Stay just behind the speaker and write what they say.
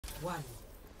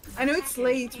I know it's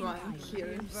late one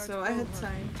here, so I had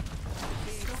time.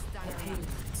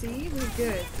 See, we're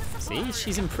good. See,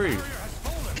 she's improved.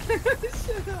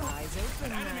 Shut up.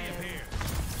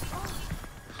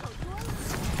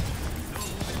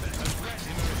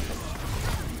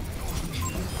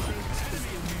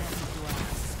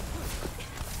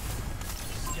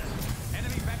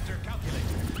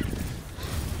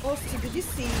 Also, did you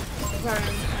see where I'm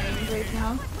playing right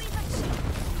now?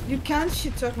 You can't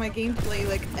shit talk my gameplay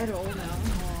like at all now.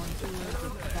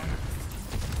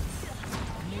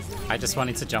 I just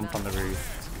wanted to jump on the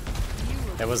roof.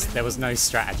 There was no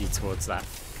strategy towards that.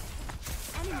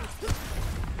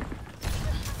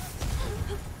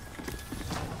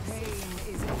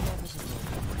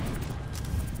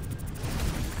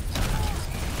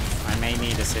 I may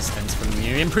need assistance from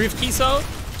you. Improved Kiso!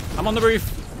 I'm on the roof!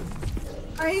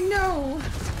 I know!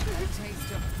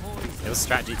 There was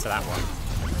strategy to that one.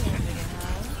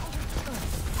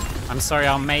 I'm sorry,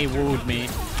 our May walled me.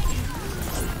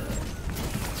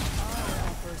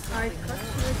 I cut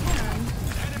you again.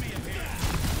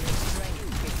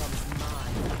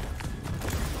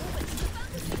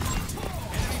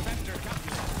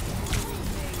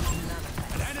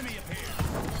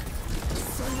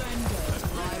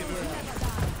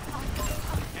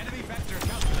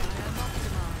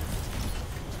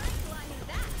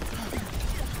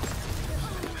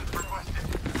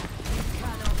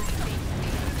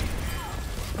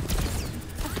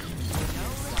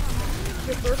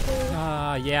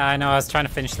 Yeah, I know, I was trying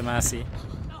to finish the Mercy.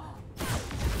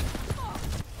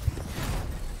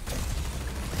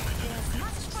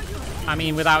 I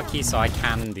mean, without Kiso, I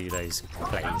can do those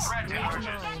plays.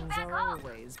 Minds are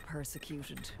always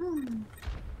persecuted.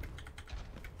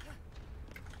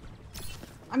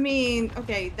 I mean,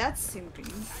 okay, that's simple.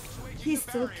 He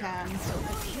still can.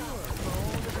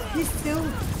 He's still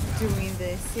doing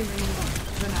this even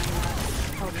when I'm not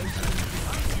helping him.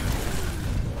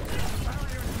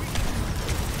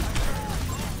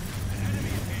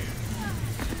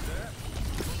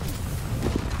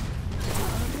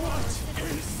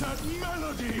 That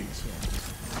melody! Your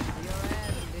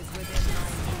end is within my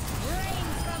rain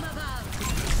from above. The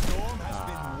storm has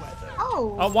been weathered.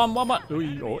 Oh! Oh, one.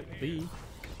 Ooh, oh, ee.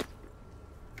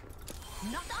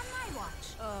 Not on my watch.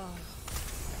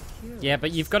 Yeah,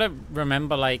 but you've got to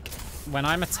remember, like, when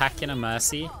I'm attacking a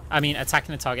Mercy,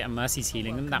 attacking a target and Mercy's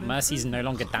healing them, that Mercy's no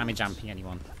longer damage amping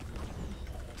anyone.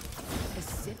 A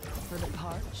sip for the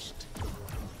parched.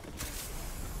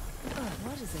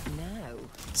 What is it now?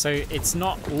 So it's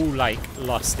not all, like,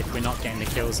 lost if we're not getting the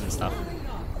kills and stuff.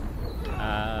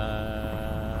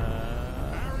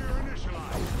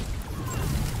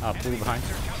 Oh, pull behind.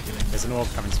 There's an orb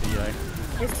coming to me, though.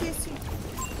 Yes.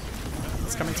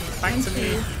 It's coming back to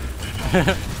me.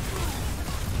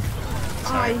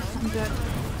 I'm dead.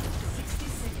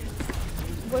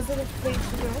 Was it a play to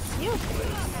us? Yeah.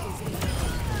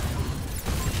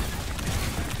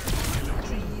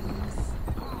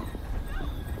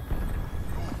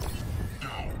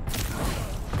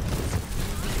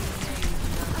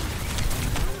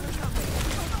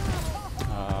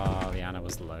 Oh, the Ana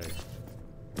was low.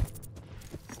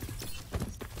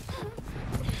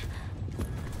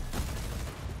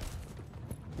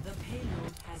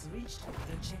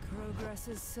 Progress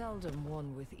is seldom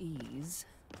won with ease.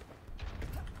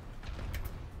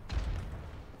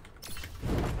 You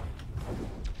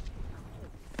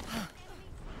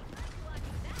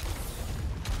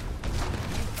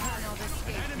cannot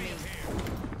escape me.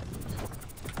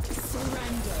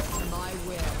 Surrender to my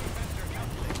will.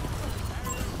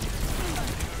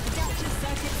 Adaptive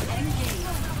circuits engaged.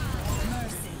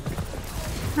 Mercy.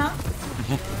 Huh?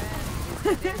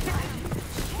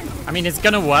 I mean, it's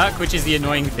gonna work, which is the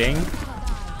annoying thing,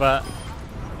 but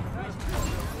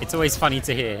it's always funny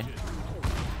to hear.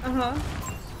 I'm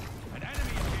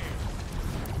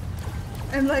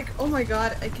like, oh my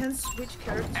god, I can switch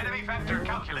character. Enemy factor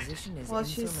calculated. While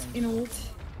she's in ult,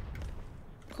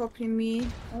 copying me.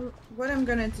 Oh, what I'm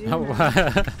gonna do? Oh,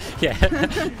 yeah.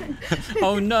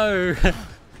 Oh no!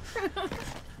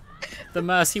 The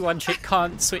Mercy one trick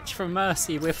can't switch from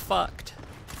Mercy. We're fucked.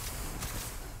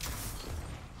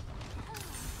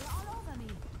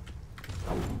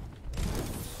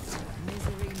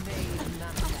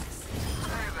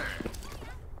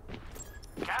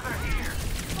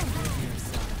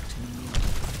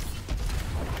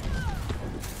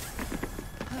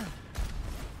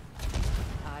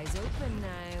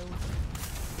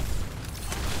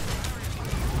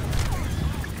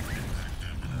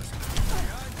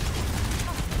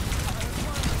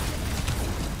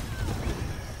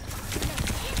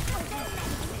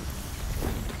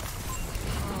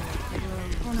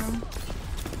 No.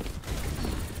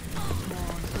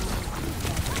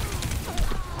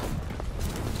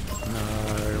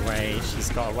 No way, she's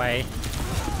got away.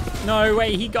 No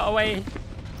way, he got away.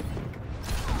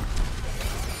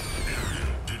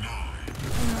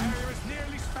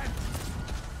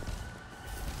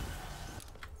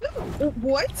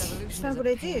 What? Is that what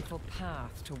I did?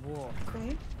 Path to walk.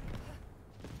 Okay.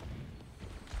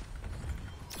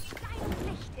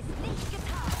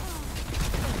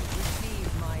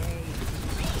 Receive my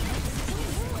aid.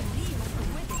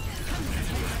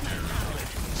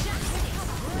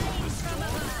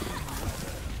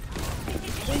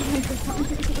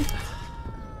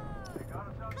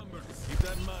 Keep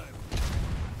that in mind.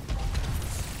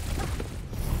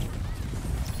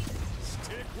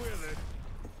 Stick with it.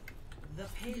 The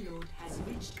payload has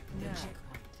reached the Now,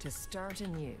 checkpoint. to start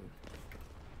anew.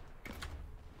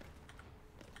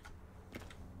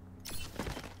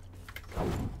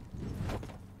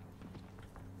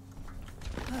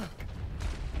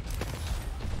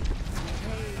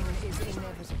 Pain is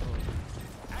inevitable.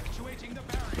 Actuating the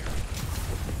barrier.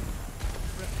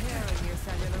 Repairing your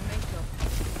cellular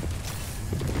makeup.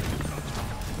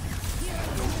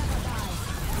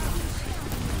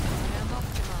 I am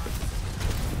optimized.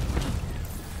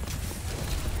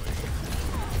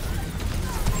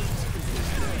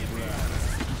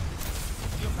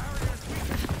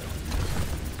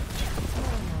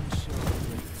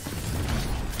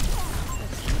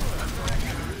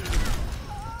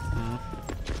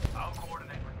 I'll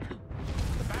coordinate with you.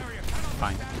 The barrier cannot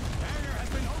Fine. stand. The barrier has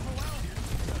been overwhelmed.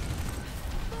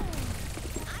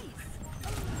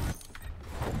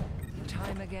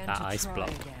 Time again That to ice try block.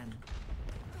 again.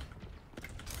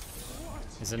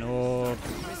 There's an orb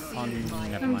on.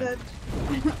 Never I'm mind. dead.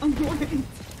 I'm going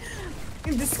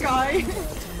in the sky.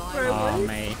 Where Oh, was?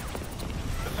 mate.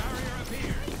 The barrier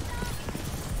appears.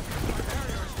 The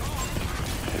barrier is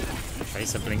gone.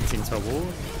 Tracer blinked into a wall.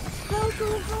 Go, go,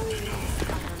 go.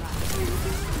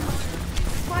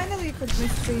 Finally, you put my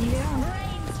stream,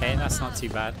 yeah. Okay, that's not too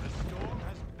bad.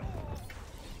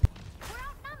 We're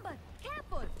outnumbered.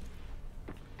 Careful.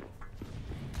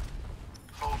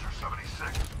 Soldier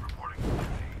 76 reporting.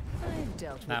 I've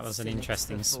dealt with That was an cynics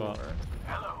interesting before. swap.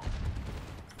 Hello.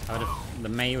 I would have. The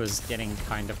Mei was getting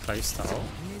kind of close to ult.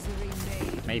 Misery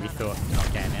made Maybe man. thought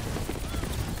not getting it. You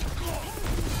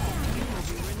will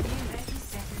be renewed. 30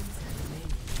 seconds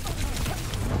remaining.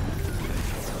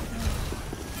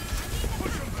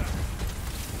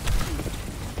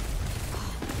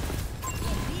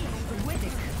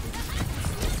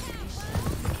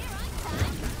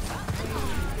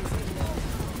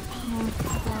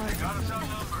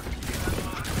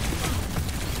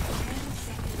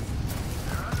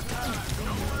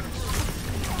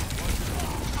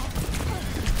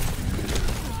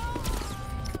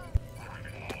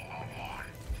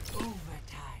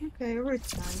 Overtime Okay,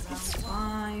 overtime. That's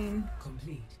fine.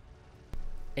 complete.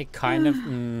 It kind of.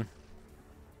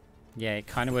 Yeah, it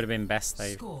kind of would have been best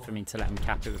though for me to let him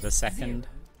cap it with a second.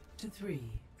 0 to 3.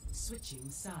 Switching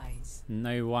sides.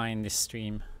 No wine this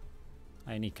stream.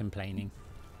 Only complaining.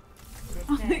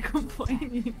 I'm Prepare to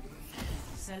complaining. attack.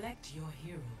 Select your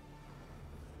hero.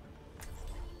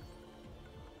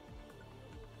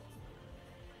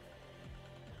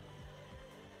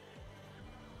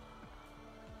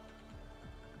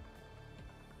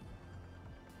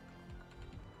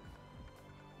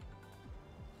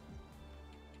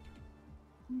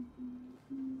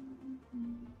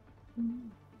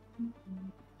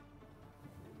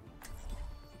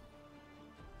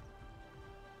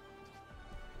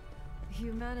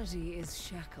 Humanity is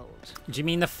shackled. Do you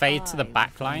mean the fade to the I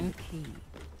back will line? find the key.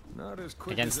 Not as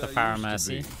quick Against as the I Pharaoh used to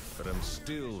Mercy. be, but I'm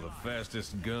still the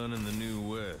fastest gun in the New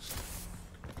West.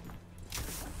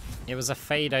 It was a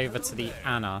fade over to the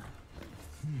Ana.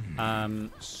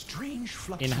 Strange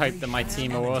In hope that my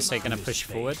team are also going to push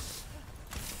forward.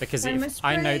 Because Time if is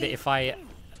I know free. that if I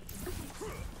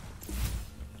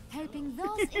Helping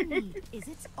those in need is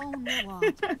its own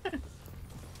reward.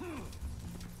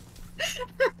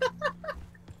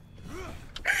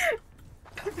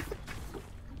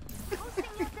 Boosting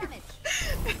your damage.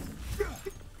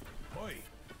 Oi.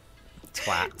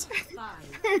 twat. 5,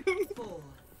 4,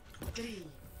 3,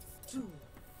 2,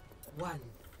 1.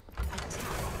 Attack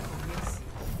commencing.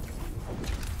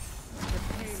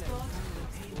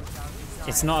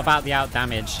 It's not about the out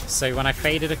damage. So when I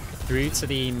faded through to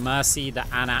the Mercy, the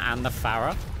Ana, and the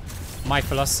Pharah, my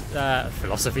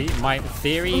philosophy, my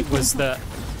theory was that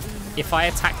if I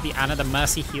attack the Ana, the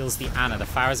Mercy heals the Ana. The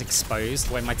Pharah's exposed.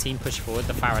 When my team push forward,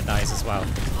 the Pharah dies as well.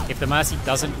 If the Mercy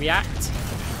doesn't react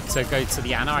to go to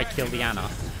the Ana, I kill the Ana.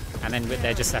 And then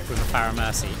they're just left with a Pharah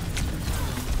Mercy.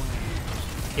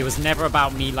 It was never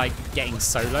about me like getting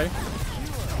solo.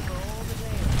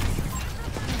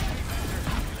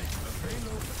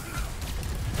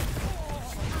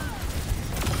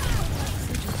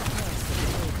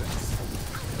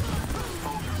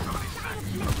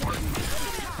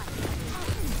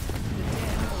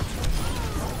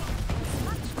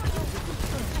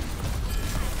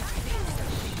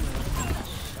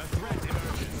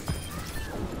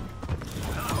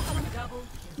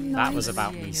 That was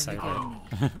about me solo.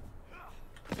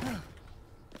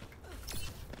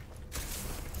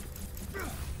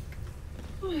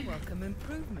 Welcome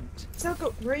improvement.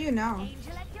 Selko, where are you now?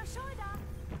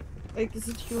 Like, is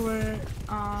it your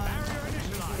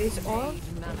days off?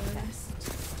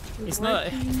 It's not.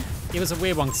 It was a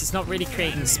weird one because it's not really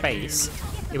creating space.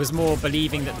 It was more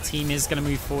believing that the team is going to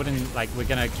move forward and like we're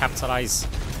going to capitalize,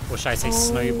 or should I say,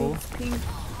 snowball.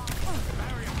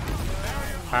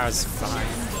 Para's behind.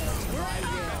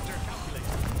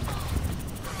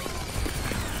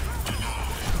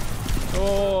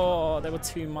 Oh, there were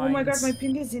two mines. Oh my god, my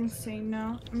ping is insane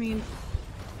now. I mean,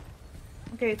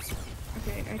 okay, it's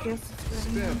okay. I guess it's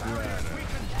running now.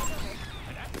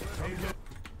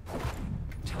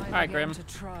 Alright, Grim. To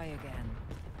try again.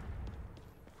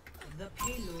 The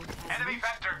payload has Enemy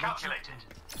vector calculated.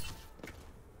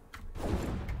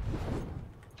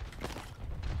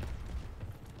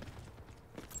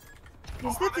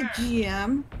 Is that the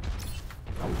GM?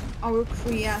 Our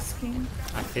Cree asking?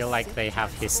 I feel like they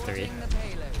have history.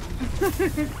 The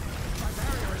payload.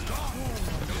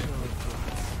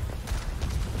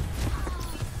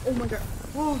 Oh my god.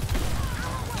 Whoa.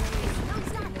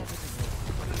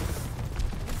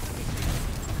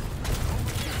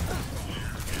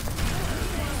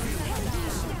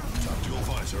 Dual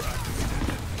visor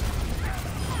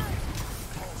activated.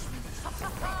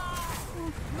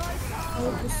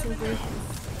 Oh, it was so good.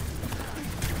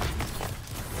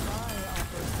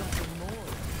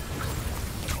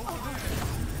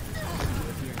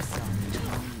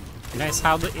 You notice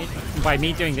how by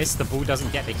me doing this, the bull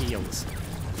doesn't get the heals,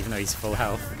 even though he's full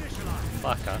health.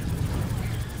 Fucker.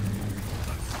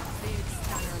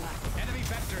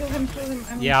 Kill him, kill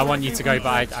him. Yeah, I want you to go,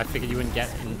 but I figured you wouldn't get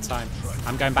in time.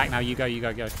 I'm going back now. You go, you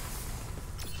go, go.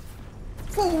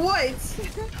 For what?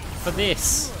 For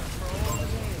this.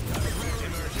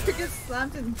 To get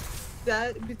slammed and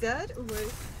be dead? Or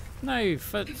what? No,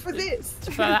 for this.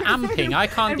 For amping. I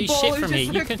can't do shit from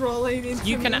here.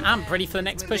 You can me. amp ready for the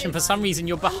next push, and for some reason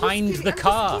you're behind the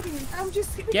car. I'm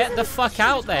just kidding. Get the fuck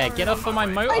out there. Get off of my I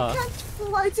motor. can't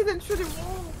fly to them through the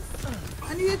walls.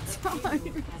 I need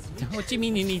time. What do you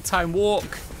mean you need time?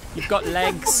 Walk. You've got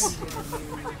legs.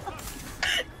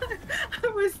 I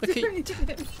was Look at- doing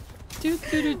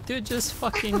it. Dude, just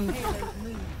fucking...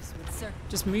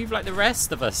 Just move like the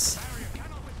rest of us.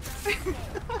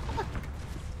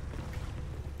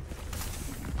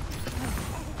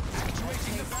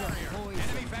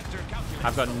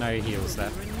 I've got no heals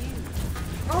there.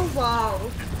 Oh wow.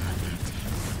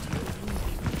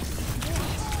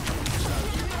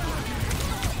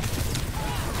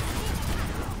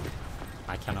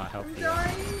 I cannot help I'm you.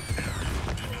 dying.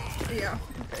 Yeah,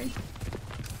 okay.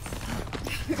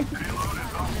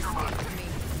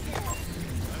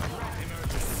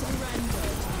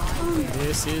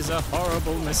 This is a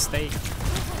horrible mistake,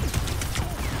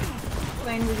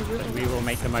 Playing with the but we will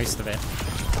make the most of it.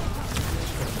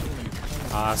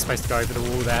 I was supposed to go over the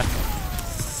wall there.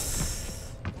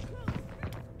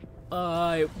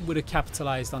 I would have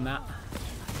capitalized on that.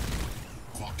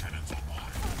 Clock cannons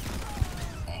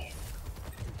online.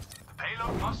 The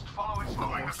payload must follow its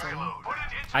moving the payload. Put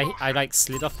it into I like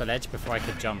slid off the ledge before I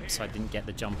could jump, so I didn't get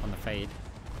the jump on the fade.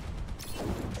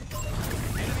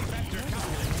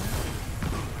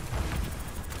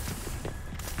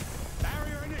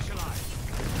 barrier initialized.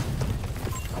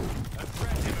 A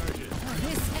threat emerges.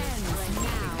 This ends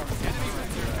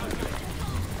now.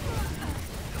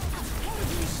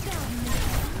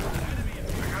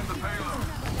 Begin the payload.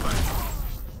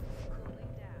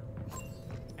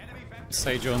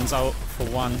 Sojourn's ult for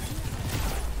one.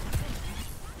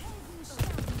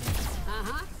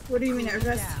 What do you mean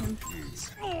arrest him?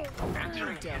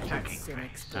 Entering the attacking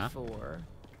Cynics Huh? before.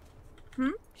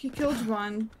 He killed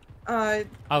one. Oh,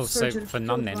 so Surgeon for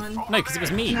none killed then? one. No, because it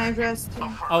was me. And I arrested him.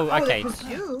 Oh, Oh, okay. that was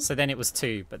you. So then it was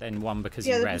two, but then one because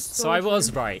Yeah, you that was rezzed. So I was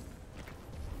Soldier. right.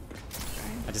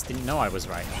 I just didn't know I was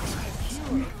right.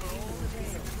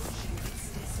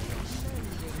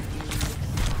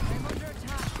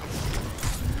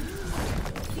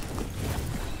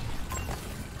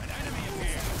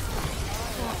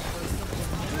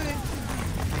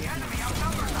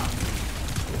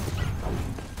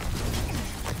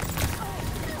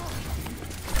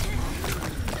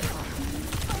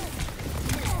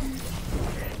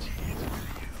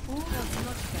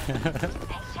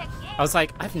 I was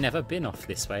like, I've never been off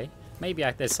this way. Maybe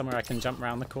there's somewhere I can jump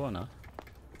around the corner.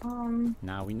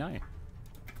 Now we know.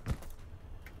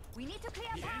 We need to clear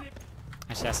that.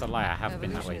 Actually, that's a lie. I have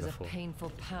been that way Evolution is before. a painful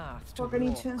path to Fuck, I need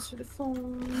walk. to answer the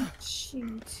phone.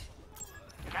 Shoot.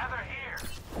 Gather here.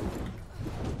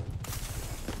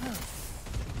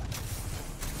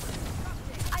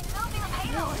 I'm loading a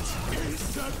payload.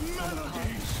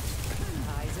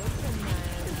 Eyes open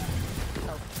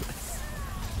now.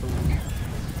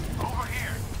 Over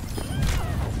here.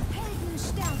 Helden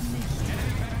sterben nicht.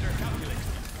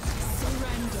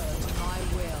 Surrender to my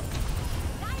will.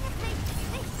 Deine Pflicht,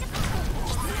 nicht gebacken.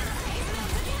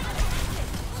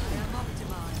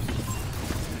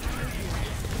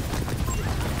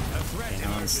 Okay,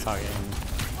 no one's targeting.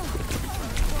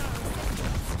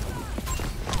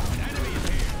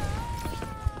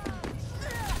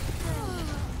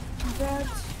 That.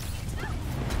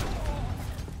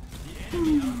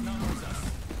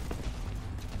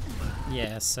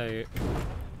 Yeah, so No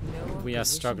we are opposition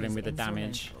struggling is with the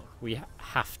damage. We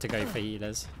have to go for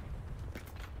healers.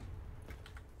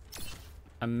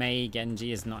 A Mei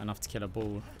Genji is not enough to kill a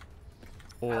bull.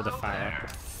 Or the Pharaoh.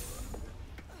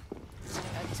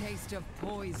 A taste of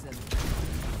poison.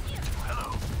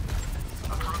 Hello.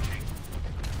 Approaching.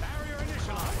 Barrier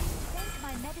initialized. Thank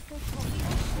my medical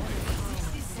professional.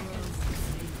 60 seconds.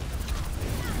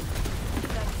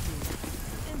 Thank you.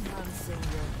 Enhancing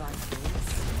your vitals.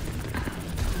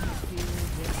 You feel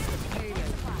this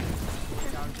payload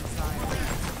is our desire.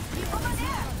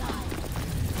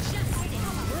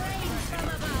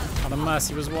 Oh, the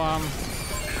Mercy was one.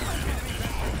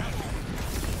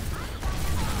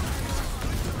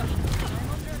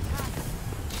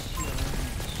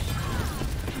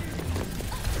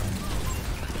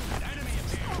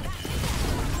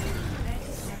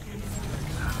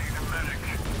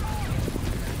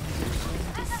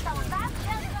 This is our last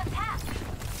chance to attack.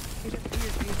 It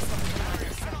appears we've summoned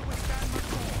another second.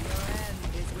 Your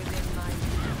end is within my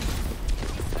reach.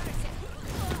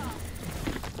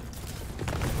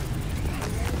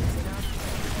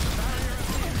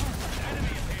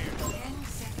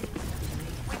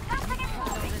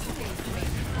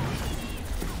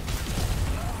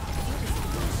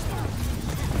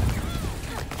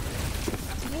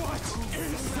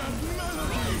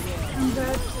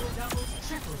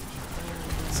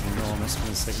 It's enormous from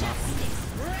the Sigma.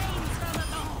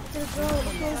 There go.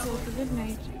 Puzzle for good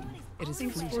night. It is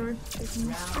Thanks fleeting. for taking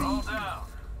the All stream. down.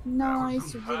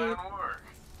 Nice, you did it. Fine work.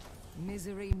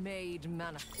 Misery made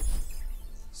manifest.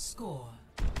 Score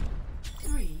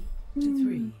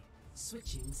 3-3.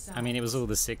 Switching sides. I mean, it was all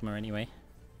the Sigma anyway.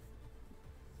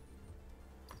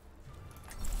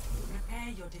 Prepare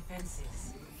your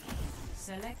defenses.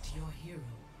 Select your hero.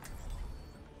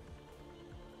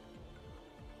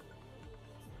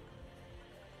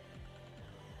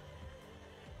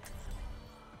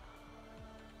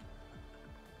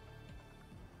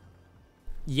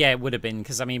 Yeah, it would have been,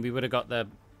 because I mean, we would have got the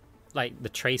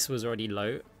trace was already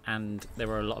low, and there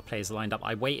were a lot of players lined up.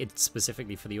 I waited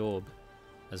specifically for the orb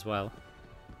as well.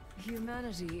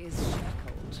 Humanity is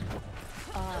shackled.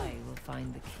 I will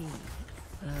find the key.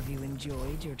 Have you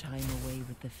enjoyed your time away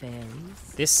with the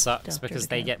fairies? This sucks Dr. because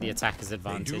they get the Campbell? attacker's They do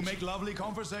advantage, make lovely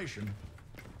conversation.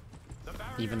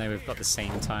 even though we've got the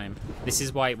same time. This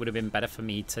is why it would have been better for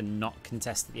me to not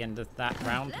contest at the end of that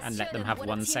round and let them have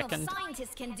 1 second.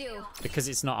 Scientists can do. Because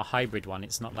it's not a hybrid one,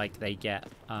 it's not like they get,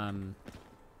 well,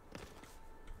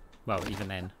 even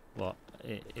then,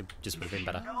 it just would have been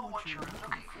better. Know what you're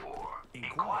looking for.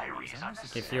 Inquiries are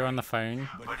necessary. If you're on the phone,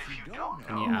 But if you don't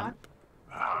can know, you amp?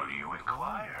 how do you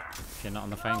inquire? If you're not on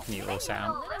the phone, can you also A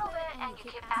amp? little bit, and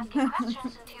you keep asking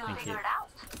questions until you Thank figure you. it out.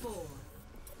 4,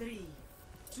 3,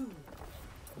 2,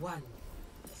 1.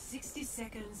 60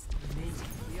 seconds remaining.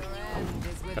 Your end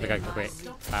is within Gotta go my quick, reach.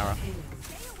 Farah. Payload.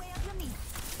 Stay aware of your meat.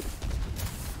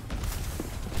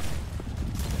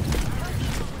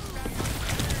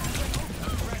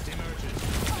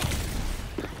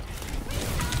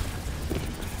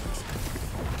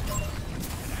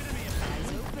 Eyes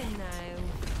open now.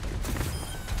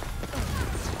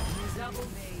 Double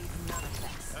made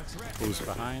manifest. Pulls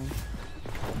behind. 30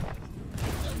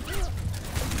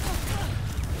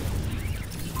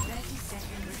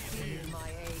 seconds. Feel my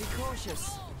aid. Be cautious.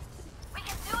 We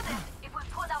can do this if we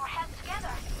put our heads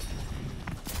together.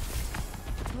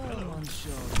 Pull on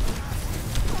shore.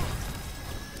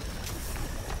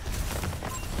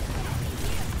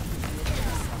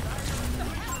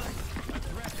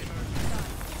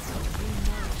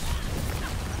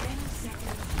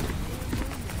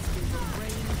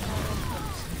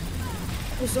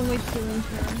 There's only two in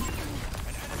here.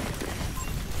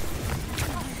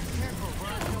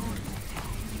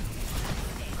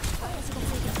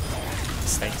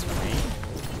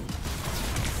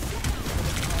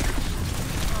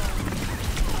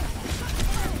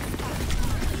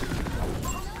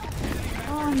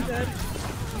 dead.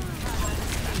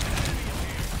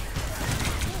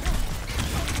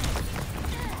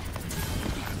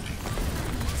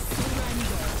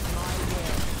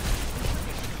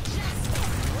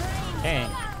 Hey.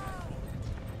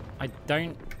 I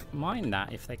don't mind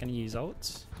that if they're going to use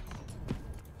ults.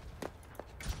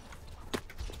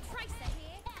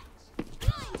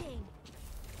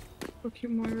 Fuck you,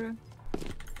 Moira.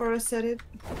 Or I said it.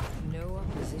 No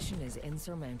opposition is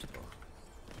insurmountable.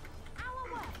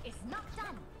 Our work is not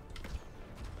done.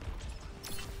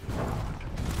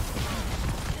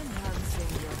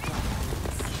 Enhancing your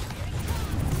practice.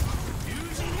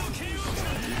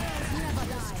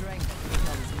 Your strength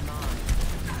becomes mine.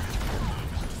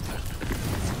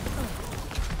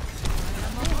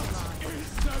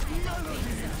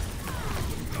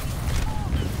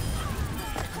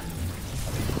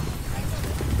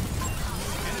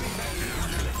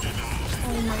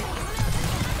 Oh my.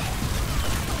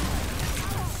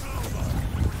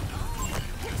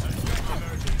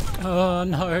 Oh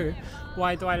no.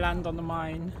 Why do I land on the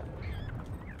mine?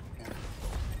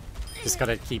 Just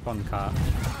gotta keep on cart.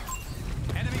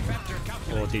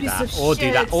 Or do Piece that. of Or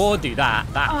do that. shit. Or do that.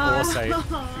 That also.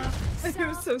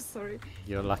 I'm so sorry.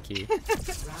 You're lucky.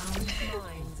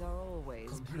 Minds are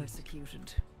always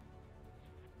persecuted.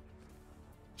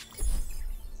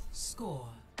 Score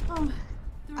Oh,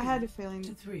 I had a 3 feeling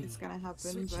to 3. it's gonna happen,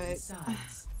 Switching but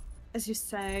sides. as you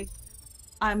say,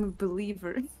 I'm a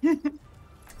believer.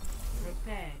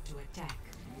 Prepare to attack.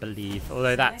 Believe.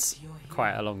 Although that's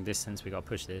quite a long distance, we gotta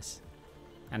push this.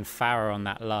 And Farah on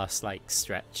that last like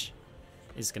stretch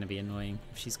is gonna be annoying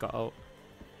if she's got ult.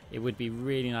 It would be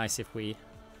really nice if we.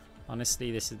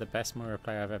 Honestly, this is the best Moira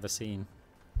player I've ever seen.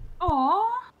 Aww.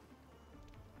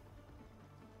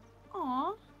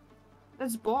 Aww.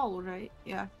 That's ball, right?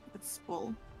 Yeah, that's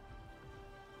ball.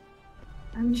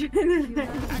 I'm trying to...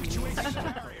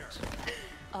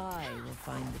 I will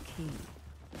find the key.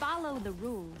 Follow the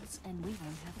rules and we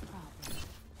won't have a problem.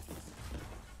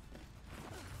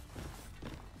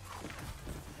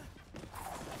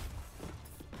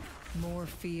 More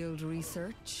field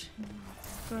research?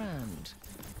 Grand.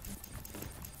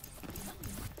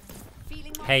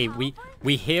 Hey, we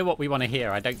hear what we want to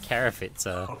hear. I don't care if it's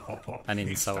an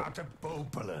insult.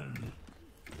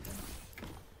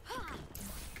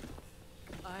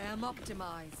 I am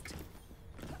optimized.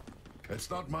 It's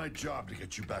not my job to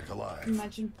get you back alive.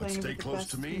 Imagine But playing stay with the close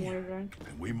best to me, Moira.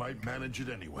 and we might manage it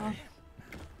anyway.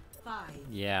 5,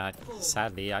 Yeah,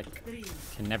 sadly, I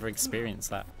can never experience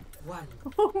that. 1.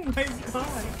 Oh my god.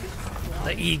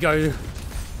 The ego.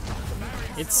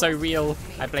 It's so real.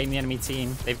 I blame the enemy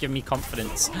team. They've given me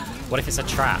confidence. What if it's a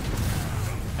trap?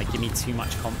 They give me too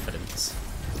much confidence.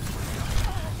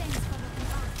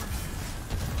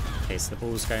 Okay, so the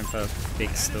ball's going for big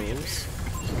stalls.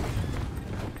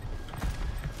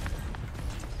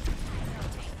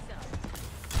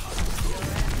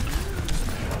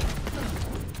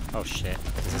 Oh shit,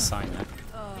 there's a sign there.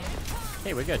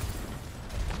 Okay, we're good.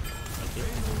 Thank you.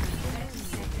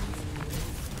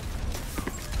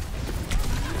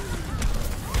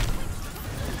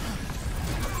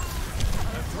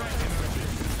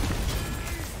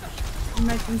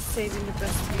 Imagine saving the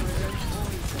best Moira.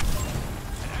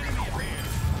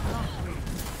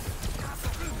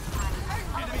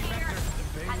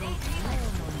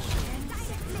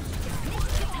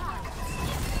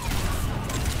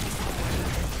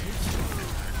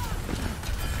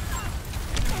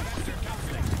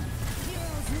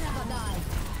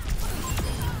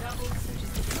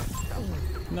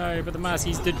 No, but the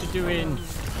Mercy's doing.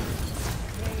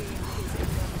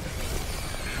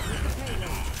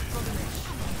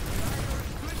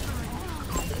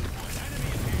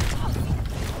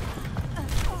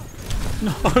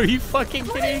 No, are you fucking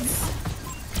kidding?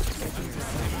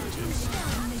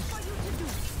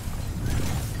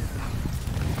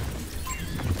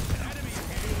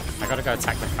 I gotta go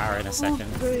attack the Farah in a second.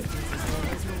 Oh, good.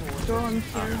 Go on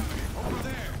here.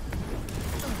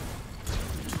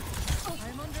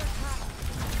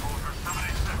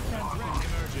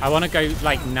 I want to go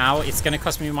like now. It's gonna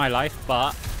cost me my life,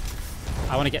 but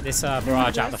I want to get this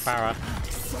barrage out of the Farah.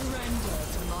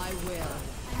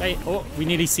 Hey, oh, we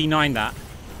nearly C9 that.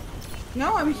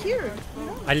 No, I'm here.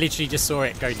 No, I literally just saw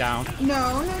it go down. no.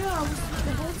 I was,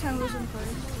 the whole time was on fire.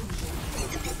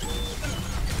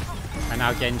 And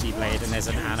now Genji Blade, and there's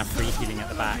an Ana free healing at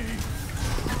the back.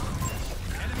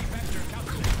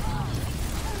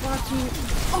 Watching.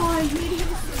 Oh, I hate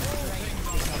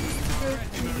him.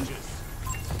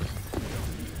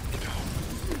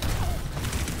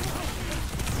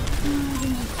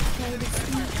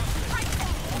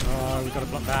 Oh, we gotta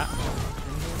block that.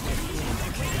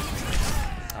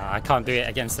 I can't do it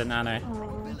against the nano.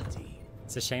 Oh.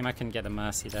 It's a shame I couldn't get the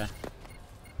mercy there.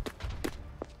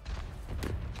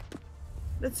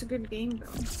 That's a good game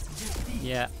though.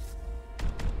 Yeah.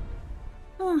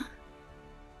 Oh.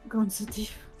 Gone so deep.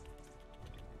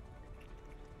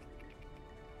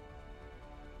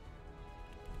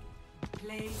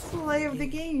 Play of the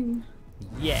game.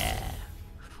 Yeah.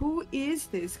 Who is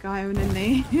this guy on the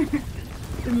name?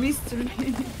 The mystery.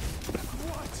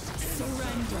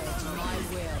 Surrender to my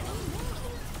will.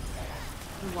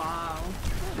 Wow.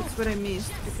 That's what I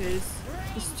missed because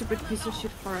the stupid piece of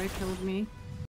shit Farah killed me.